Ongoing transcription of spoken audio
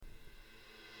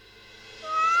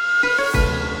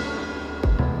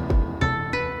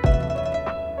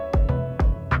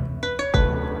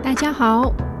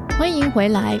好，欢迎回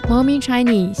来 Mommy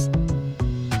Chinese。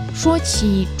 说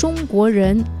起中国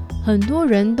人，很多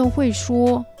人都会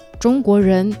说中国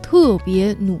人特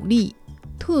别努力，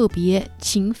特别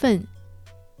勤奋。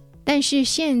但是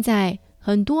现在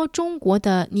很多中国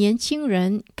的年轻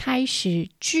人开始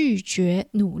拒绝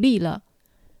努力了。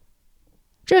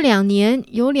这2年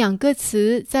有2个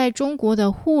词在中国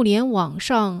的互联网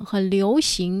上很流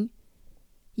行，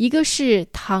一个是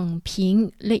躺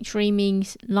平 literally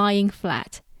means lying flat，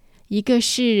 一个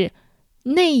是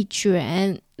内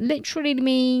卷 literally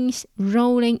means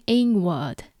rolling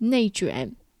inward， 内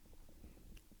卷。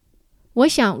我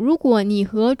想如果你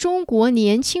和中国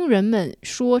年轻人们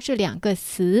说这2个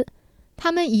词，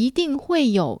他们一定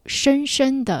会有深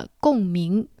深的共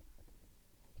鸣。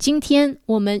今天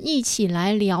我们一起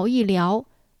来聊一聊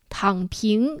躺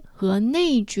平和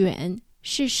内卷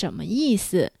是什么意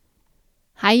思，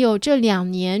还有这2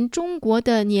年中国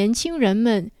的年轻人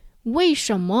们为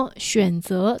什么选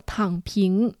择躺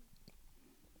平。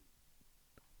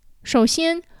首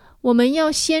先，我们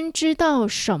要先知道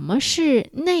什么是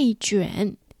内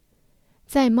卷。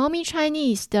在 Mommy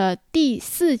Chinese 的第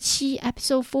4期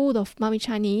Episode 4 of Mommy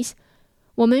Chinese，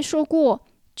 我们说过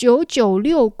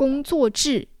996工作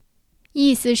制，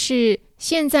意思是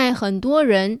现在很多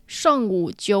人上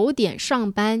午9点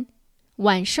上班，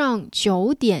晚上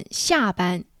9点下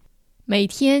班，每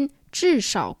天至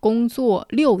少工作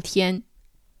6天。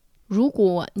如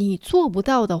果你做不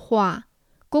到的话，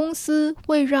公司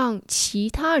会让其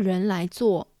他人来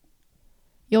做。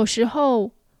有时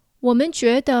候我们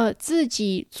觉得自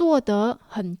己做得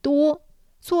很多，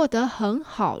做得很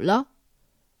好了，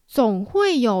总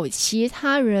会有其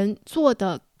他人做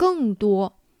得更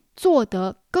多，做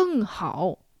得更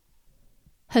好。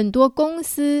很多公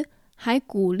司还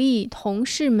鼓励同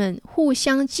事们互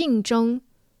相竞争，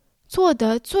做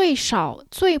得最少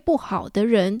最不好的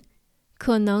人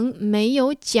可能没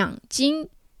有奖金，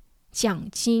奖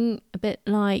金 a bit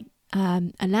like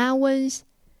allowance,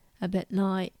 a bit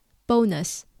like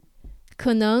bonus，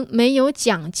 可能没有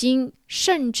奖金，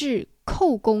甚至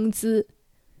扣工资。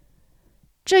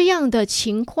这样的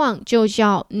情况就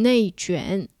叫内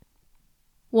卷。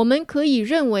我们可以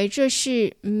认为这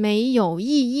是没有意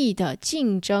义的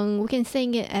竞争。 We can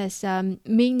think it as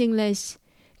meaningless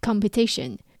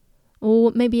competition,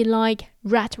 or maybe like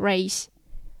rat race，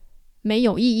 没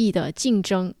有意义的竞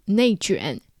争，内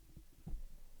卷。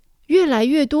越来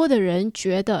越多的人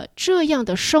觉得这样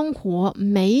的生活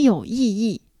没有意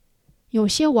义。有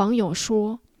些网友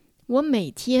说，我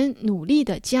每天努力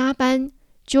的加班，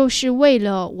就是为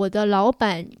了我的老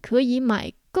板可以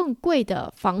买更贵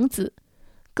的房子，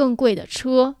更贵的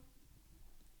车。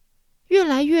越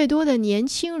来越多的年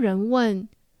轻人问，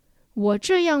我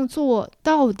这样做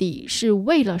到底是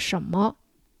为了什么？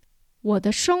我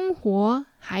的生活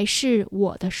还是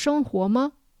我的生活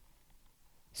吗？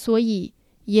所以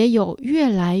也有越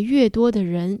来越多的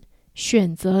人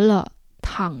选择了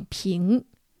躺平。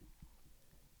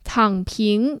躺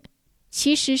平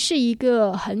其实是一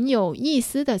个很有意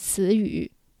思的词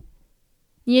语。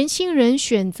年轻人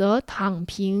选择躺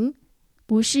平，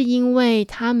不是因为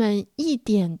他们一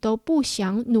点都不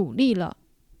想努力了，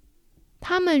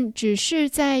他们只是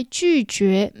在拒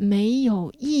绝没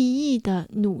有意义的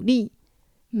努力，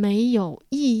没有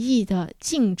意义的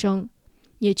竞争，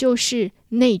也就是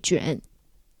内卷。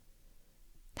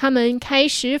他们开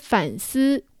始反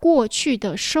思过去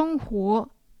的生活，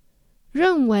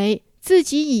认为自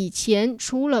己以前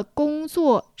除了工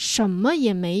作什么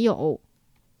也没有，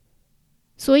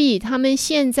所以他们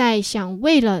现在想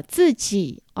为了自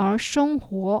己而生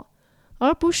活，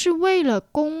而不是为了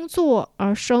工作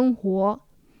而生活，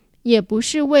也不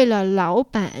是为了老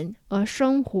板而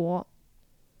生活。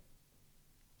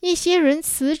一些人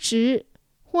辞职，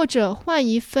或者换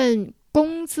一份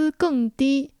工资更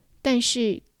低，但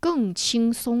是更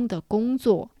轻松的工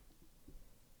作。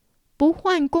不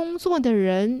换工作的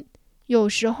人，有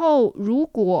时候如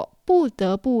果不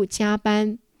得不加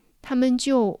班，他们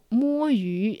就摸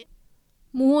鱼。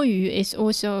摸鱼 is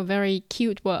also a very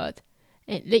cute word.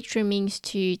 It literally means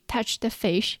to touch the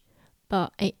fish,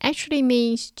 but it actually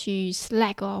means to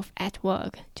slack off at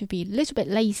work, to be a little bit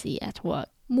lazy at work.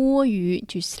 摸鱼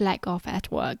to slack off at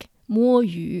work. 摸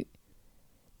鱼。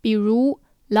比如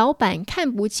老板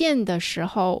看不见的时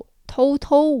候，偷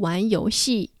偷玩游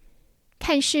戏，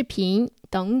看视频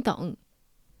等等。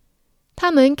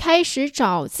他们开始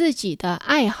找自己的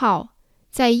爱好，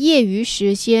在业余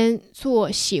时间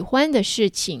做喜欢的事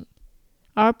情，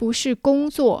而不是工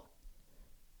作。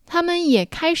他们也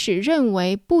开始认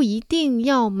为不一定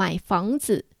要买房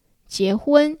子、结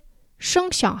婚、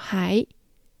生小孩。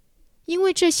因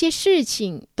为这些事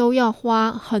情都要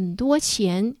花很多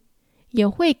钱，也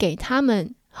会给他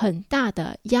们很大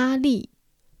的压力。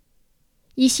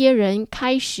一些人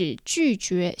开始拒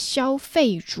绝消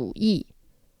费主义，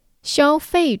消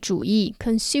费主义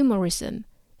consumerism，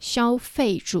 消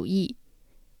费主义。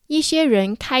一些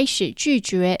人开始拒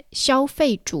绝消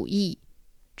费主义，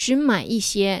只买一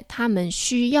些他们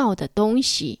需要的东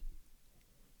西。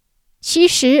其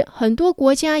实很多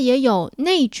国家也有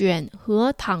内卷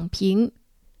和躺平。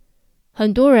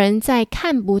很多人在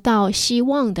看不到希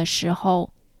望的时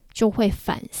候，就会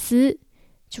反思，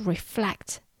就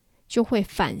reflect， 就会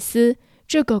反思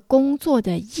这个工作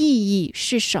的意义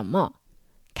是什么，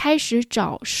开始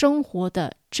找生活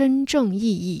的真正意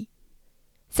义。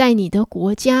在你的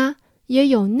国家也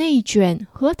有内卷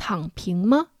和躺平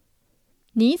吗？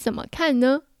你怎么看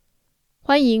呢？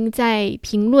欢迎在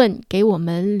评论给我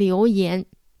们留言。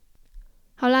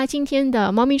好啦，今天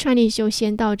的 Mommy Chinese 就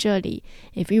先到这里。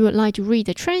If you would like to read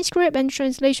the transcript and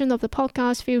translation of the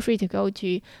podcast, feel free to go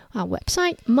to our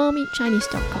website,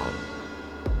 mommychinese.com.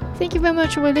 Thank you very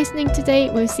much for listening today.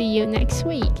 We'll see you next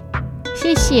week.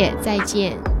 谢谢，再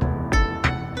见。